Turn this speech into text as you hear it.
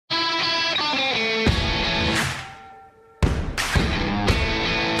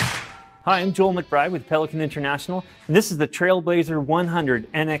Hi, I'm Joel McBride with Pelican International, and this is the Trailblazer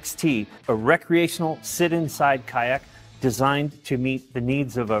 100 NXT, a recreational sit-inside kayak designed to meet the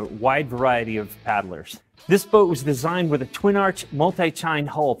needs of a wide variety of paddlers. This boat was designed with a twin-arch multi-chine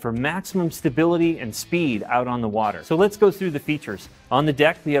hull for maximum stability and speed out on the water. So let's go through the features. On the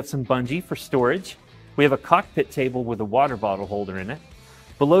deck, we have some bungee for storage. We have a cockpit table with a water bottle holder in it.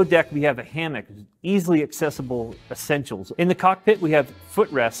 Below deck, we have a hammock, easily accessible essentials. In the cockpit, we have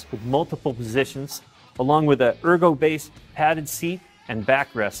footrests with multiple positions, along with an ergo-based padded seat and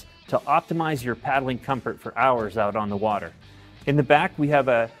backrest to optimize your paddling comfort for hours out on the water. In the back, we have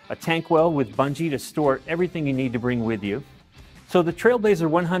a tank well with bungee to store everything you need to bring with you. So the Trailblazer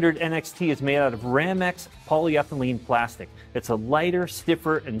 100 NXT is made out of Ramex polyethylene plastic. It's a lighter,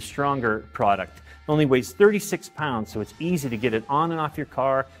 stiffer, and stronger product. It only weighs 36 pounds, so it's easy to get it on and off your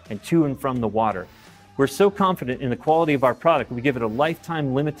car and to and from the water. We're so confident in the quality of our product, we give it a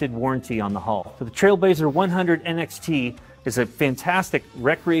lifetime limited warranty on the hull. So the Trailblazer 100 NXT is a fantastic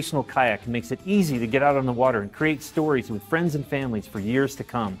recreational kayak. It makes it easy to get out on the water and create stories with friends and families for years to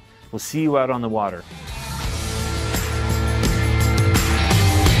come. We'll see you out on the water.